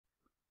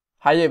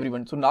Hi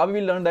everyone. So now we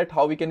will learn that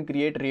how we can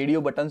create radio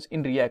buttons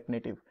in React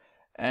Native.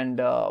 And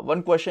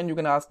one question you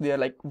can ask there,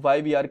 like why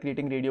we are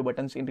creating radio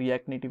buttons in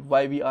React Native,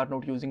 why we are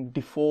not using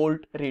default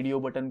radio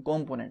button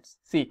components.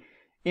 See,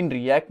 in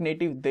React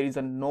Native there is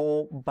a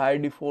no by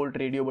default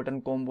radio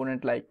button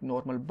component like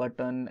normal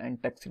button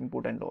and text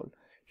input and all.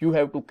 You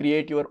have to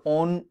create your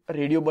own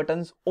radio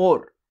buttons,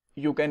 or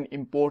you can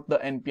import the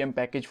npm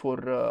package for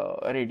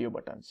radio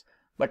buttons.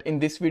 But in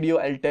this video,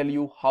 I'll tell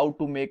you how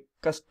to make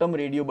custom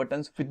radio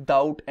buttons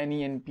without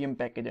any npm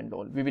package and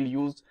all. We will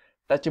use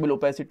touchable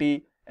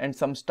opacity and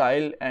some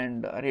style,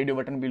 and radio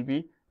button will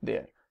be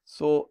there.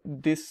 So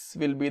this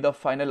will be the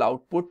final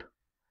output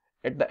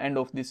at the end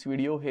of this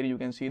video. Here you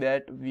can see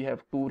that we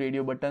have two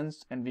radio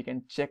buttons and we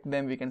can check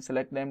them, we can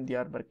select them, they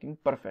are working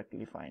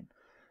perfectly fine.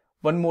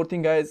 One more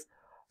thing guys,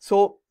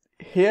 so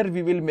here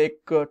we will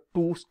make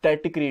two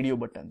static radio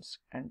buttons,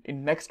 and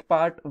in next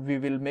part we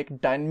will make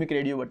dynamic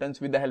radio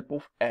buttons with the help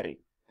of array,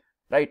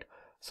 right?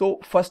 So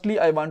firstly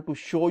I want to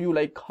show you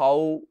like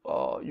how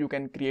you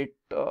can create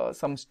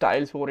some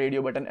styles for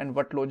radio button and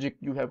what logic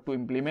you have to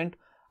implement.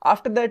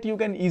 After that you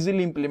can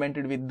easily implement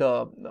it with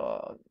the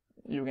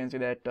you can say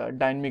that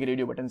dynamic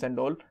radio buttons and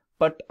all.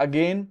 But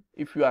again,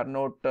 if you are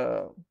not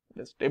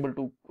just able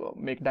to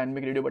make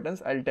dynamic radio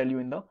buttons, I'll tell you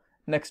in the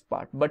next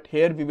part. But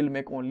here we will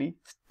make only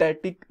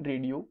static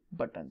radio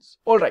buttons.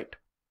 All right,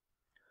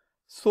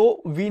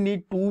 so we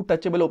need two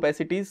touchable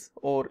opacities,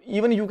 or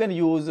even you can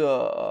use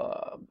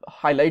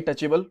highlight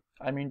touchable,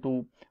 I mean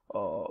to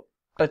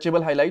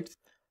touchable highlights.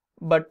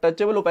 But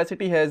touchable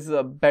opacity has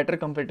better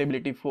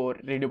compatibility for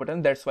radio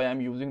button, that's why I'm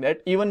using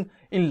that. Even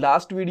in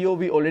last video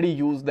we already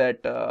used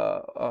that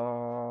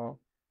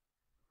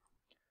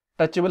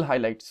touchable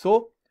highlights,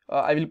 so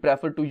I will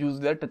prefer to use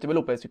that touchable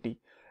opacity.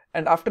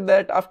 And after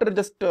that, after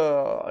just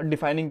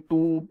defining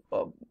two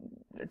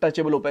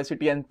touchable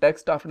opacity and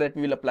text, after that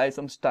we will apply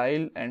some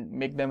style and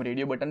make them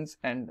radio buttons.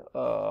 And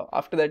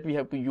after that we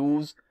have to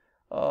use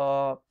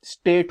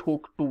state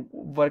hook to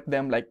work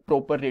them like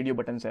proper radio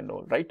buttons and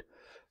all, right?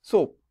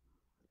 So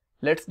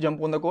let's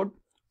jump on the code.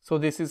 So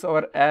this is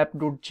our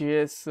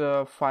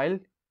app.js file,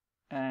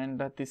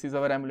 and this is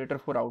our emulator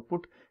for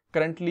output.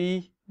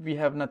 Currently we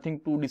have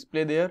nothing to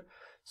display there,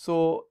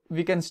 so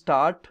we can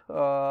start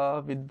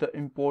with the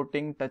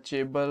importing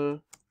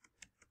touchable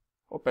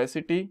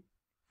opacity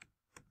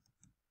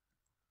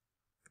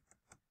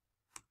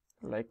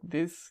like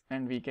this,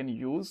 and we can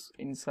use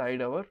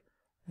inside our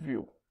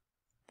view,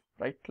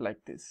 right,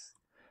 like this.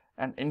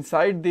 And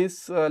inside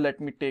this let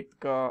me take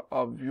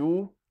a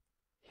view.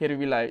 Here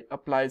we will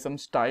apply some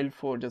style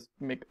for just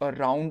make a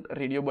round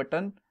radio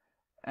button,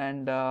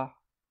 and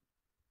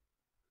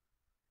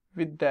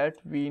with that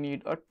we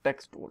need a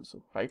text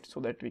also, right? So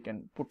that we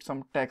can put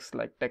some text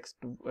like text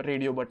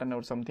radio button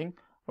or something,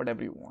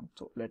 whatever you want.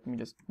 So let me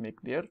just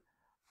make there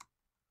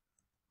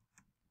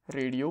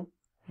radio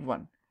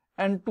 1,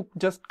 and to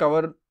just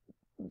cover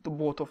the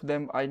both of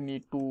them I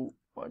need to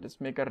just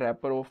make a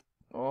wrapper of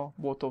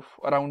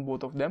around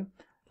both of them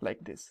like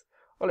this.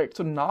 Alright,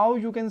 so now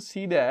you can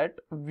see that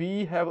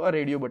we have a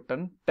radio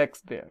button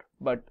text there,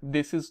 but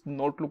this is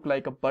not look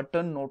like a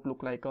button, not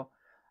look like a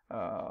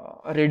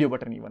radio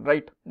button even,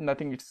 right?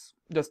 Nothing, it's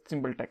just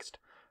simple text.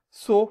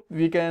 So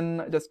we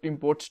can just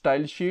import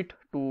style sheet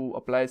to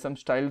apply some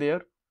style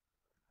there.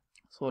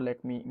 So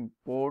let me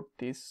import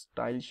this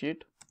style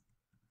sheet,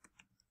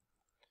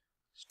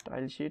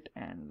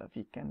 and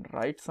we can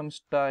write some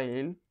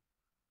style.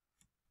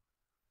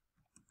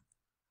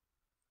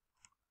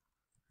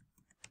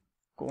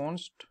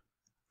 Const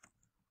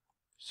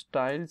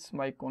styles,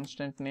 my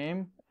constant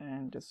name,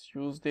 and just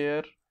use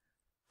their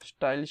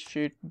style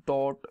sheet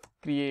dot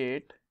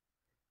create.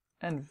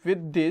 And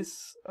with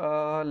this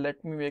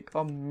let me make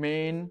a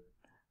main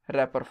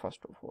wrapper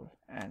first of all,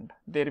 and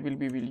there will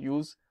be, we'll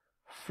use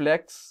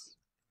flex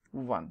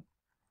 1,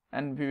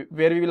 and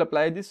where we will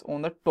apply this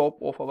on the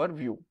top of our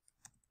view.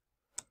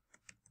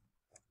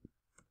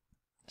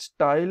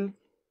 Styles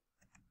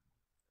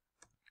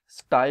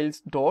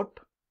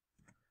dot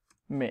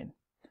main.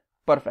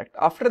 Perfect.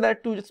 After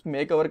that, to just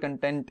make our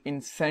content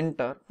in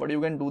center, what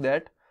you can do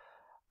that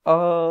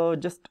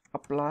just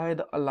apply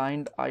the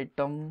aligned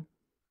item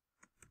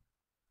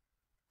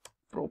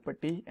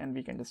property, and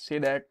we can just say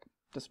that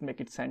just make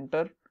it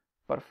center.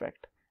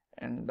 Perfect.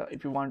 And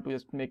if you want to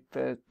just make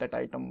that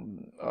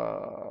item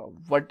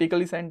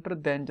vertically center,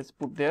 then just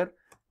put there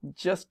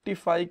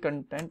justify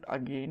content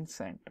again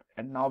center,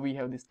 and now we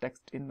have this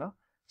text in the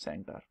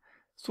center.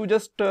 So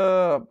just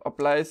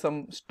apply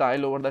some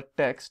style over the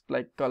text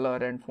like color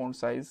and font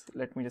size.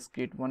 Let me just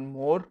create one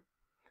more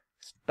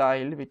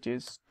style, which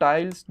is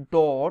styles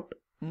dot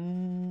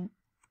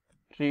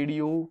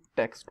radio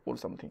text or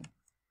something,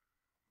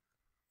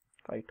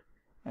 right?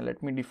 And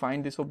let me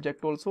define this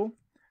object also,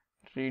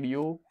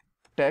 radio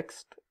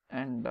text,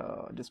 and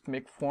just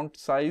make font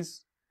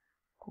size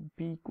could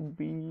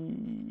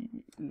be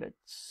let's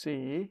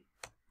say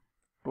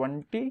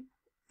 20,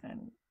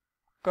 and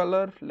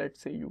color,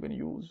 let's say you can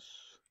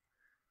use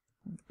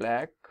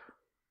black,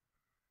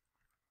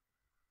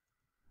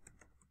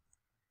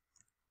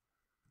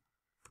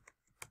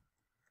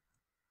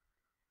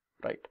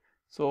 right?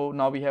 So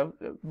now we have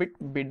a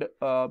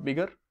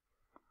bigger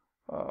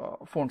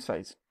font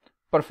size.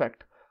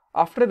 Perfect.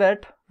 After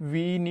that,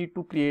 we need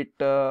to create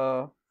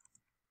a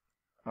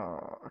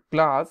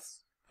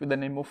class with the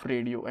name of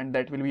radio, and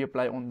that will be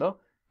applied on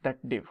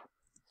that div.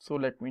 So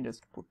let me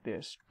just put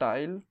there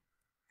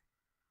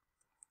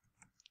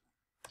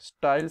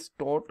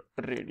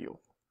styles.radio,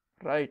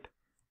 right?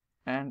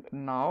 And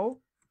now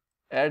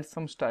add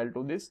some style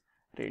to this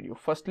radio.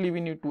 Firstly, we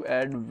need to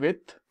add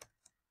width,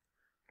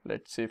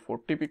 let's say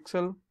 40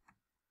 pixel,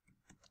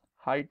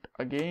 height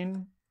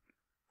again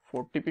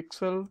 40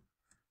 pixel.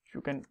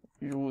 You can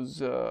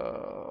use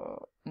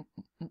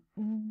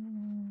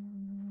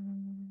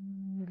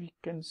we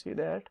can say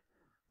that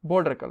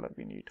border color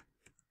we need.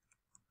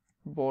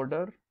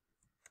 Border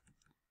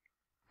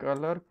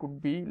color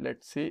could be,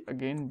 let's say,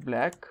 again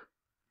black.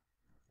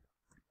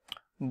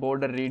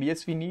 Border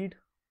radius we need.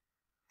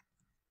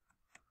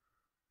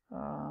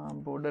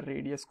 Border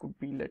radius could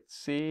be, let's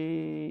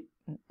say,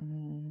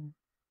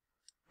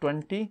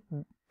 20.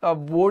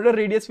 Border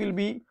radius will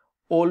be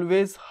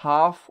always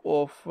half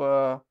of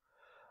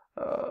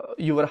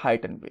your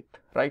height and width,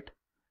 right?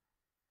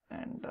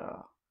 And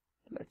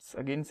let's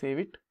again save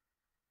it.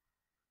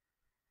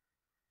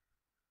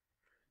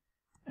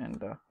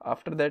 And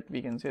after that,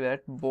 we can say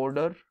that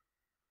border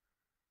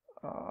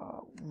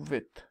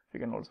width we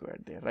can also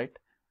add there, right?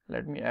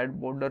 Let me add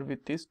border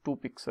width is 2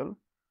 pixel,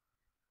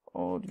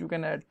 or you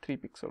can add 3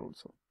 pixel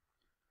also.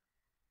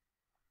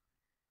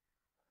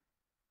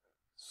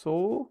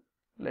 So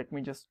let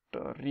me just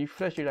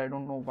refresh it. I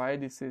don't know why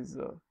this is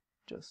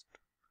just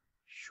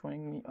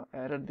showing me an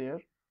error there.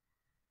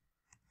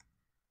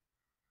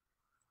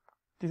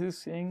 This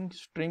is saying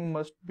string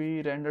must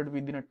be rendered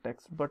within a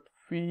text, but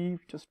we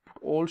just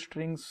put all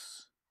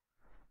strings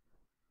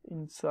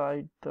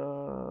inside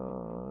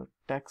the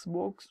text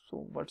box. So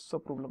what's the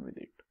problem with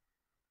it?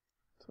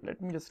 So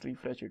let me just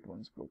refresh it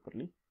once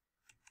properly.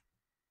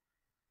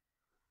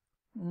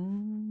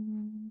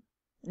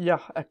 Yeah,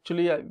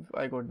 actually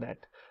I got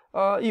that.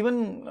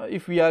 Even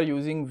if we are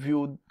using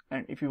view,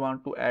 and if you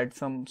want to add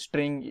some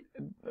string,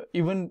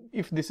 even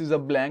if this is a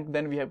blank,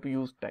 then we have to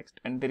use text,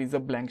 and there is a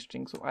blank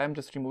string. So I am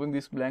just removing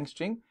this blank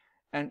string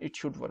and it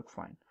should work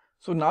fine.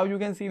 So now you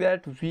can see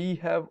that we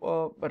have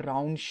a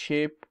round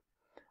shape,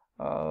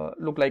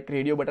 look like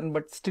radio button,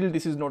 but still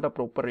this is not a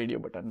proper radio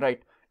button,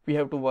 right? We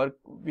have to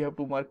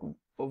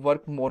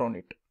work more on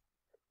it.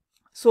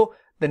 So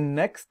the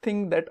next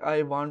thing that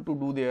I want to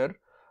do there,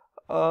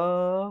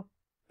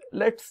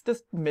 let's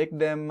just make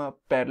them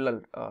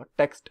parallel,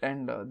 text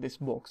and this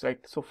box, right?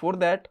 So for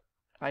that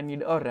I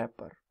need a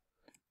wrapper.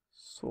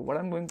 So what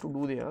I'm going to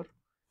do there,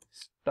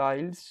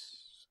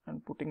 styles,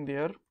 and putting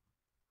there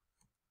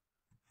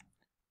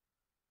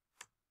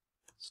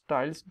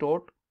styles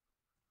dot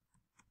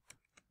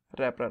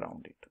wrapper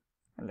around it,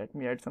 and let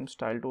me add some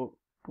style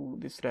to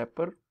this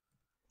wrapper.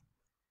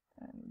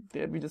 And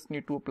there we just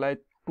need to apply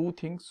two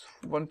things.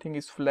 One thing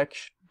is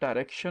flex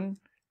direction,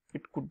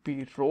 it could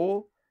be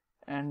row,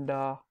 and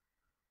to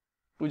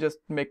just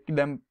make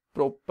them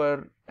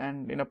proper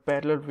and in a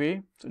parallel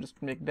way, so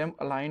just make them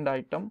aligned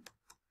item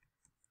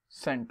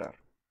center.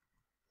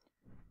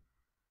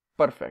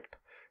 Perfect.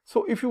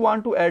 So if you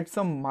want to add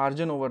some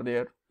margin over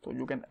there, so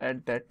you can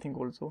add that thing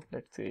also.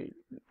 Let's say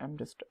I'm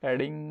just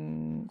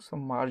adding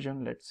some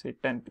margin, let's say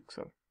 10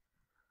 pixel,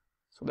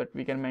 so that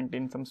we can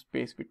maintain some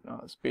space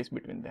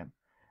between them.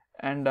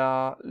 And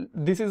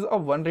this is a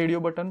one radio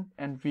button,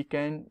 and we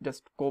can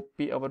just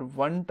copy our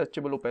one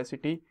touchable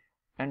opacity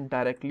and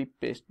directly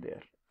paste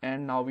there.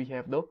 And now we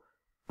have the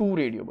two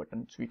radio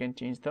buttons. We can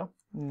change the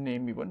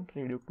name even,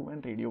 radio 2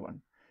 and radio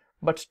 1.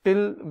 But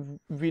still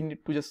we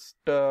need to just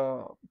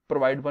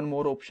provide one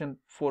more option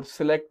for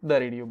select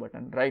the radio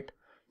button, right?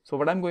 So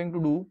what I'm going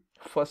to do,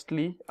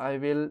 firstly I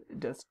will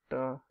just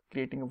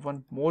creating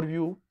one more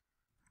view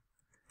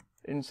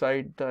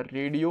inside the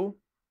radio,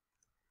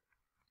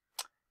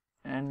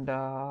 and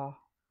the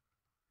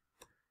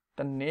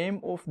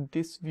name of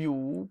this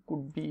view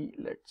could be,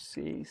 let's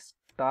say,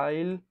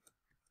 style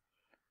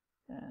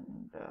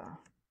and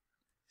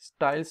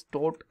styles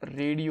dot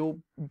radio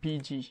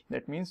bg,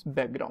 that means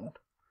background,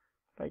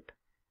 right?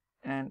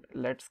 And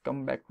let's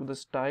come back to the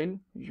style,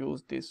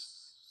 use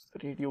this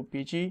radio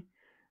bg,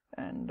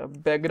 and the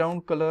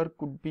background color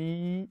could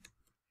be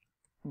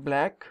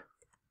black.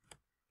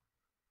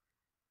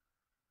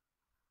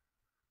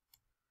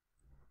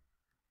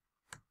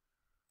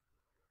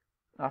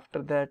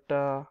 After that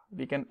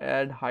we can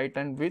add height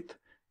and width.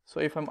 So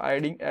if I'm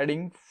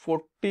adding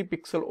 40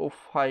 pixel of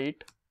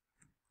height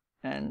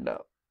and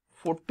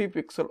 40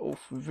 pixel of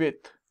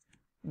width,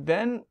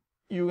 then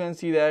you can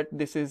see that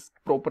this is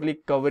properly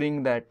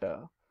covering that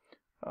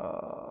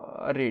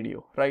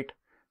radio, right?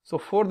 So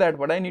for that,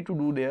 what I need to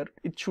do there,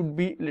 it should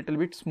be little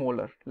bit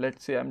smaller.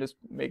 Let's say I'm just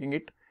making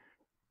it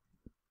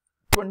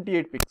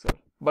 28 pixel,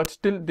 but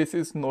still this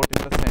is not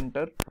in the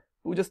center.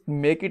 To just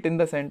make it in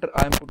the center,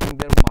 I am putting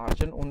their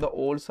margin on the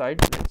all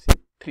side, let's say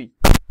 3,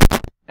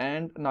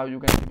 and now you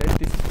can see that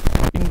this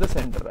is in the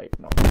center right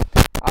now.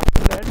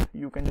 After that,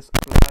 you can just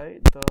apply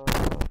the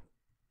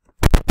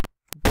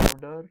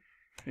border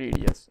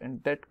radius,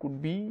 and that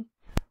could be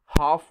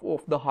half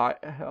of the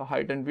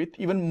height and width,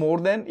 even more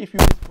than. If you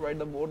just provide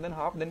the more than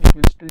half, then it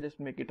will still just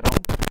make it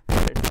round.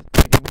 Let's just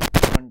make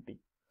it 20.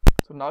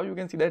 So now you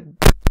can see that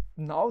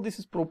now this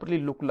is properly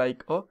look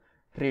like a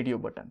radio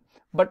button.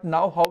 But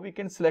now how we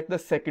can select the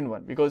second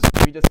one, because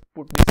we just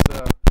put this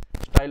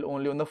style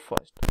only on the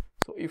first.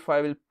 So if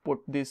I will put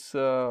this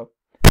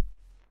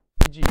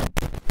G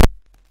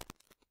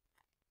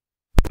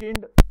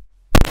second,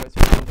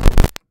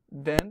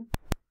 then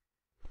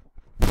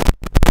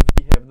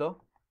we have the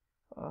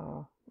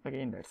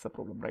again that's the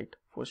problem, right,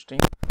 for string.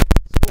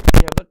 So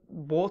we have the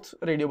both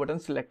radio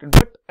buttons selected,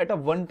 but at a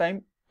one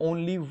time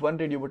only one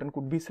radio button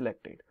could be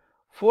selected.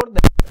 For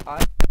that I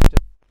am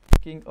just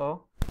making a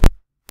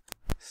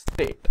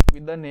state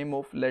with the name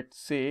of, let's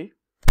say,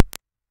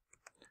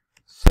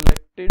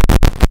 selected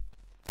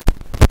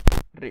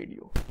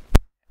radio,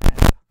 and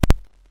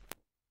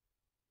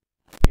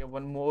we have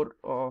one more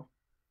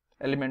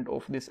element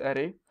of this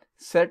array,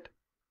 set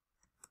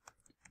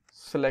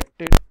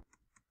selected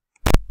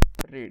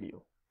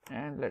radio,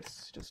 and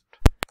let's just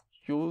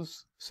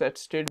use set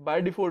state.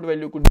 By default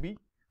value could be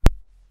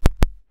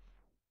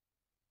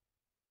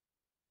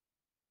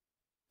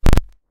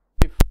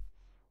if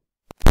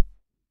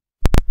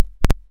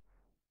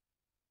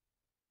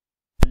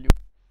value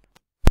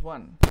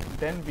 1,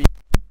 then we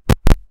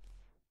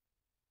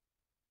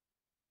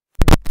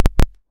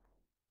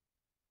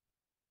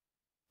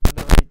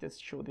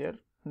just show there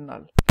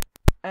null.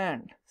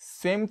 And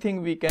same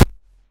thing we can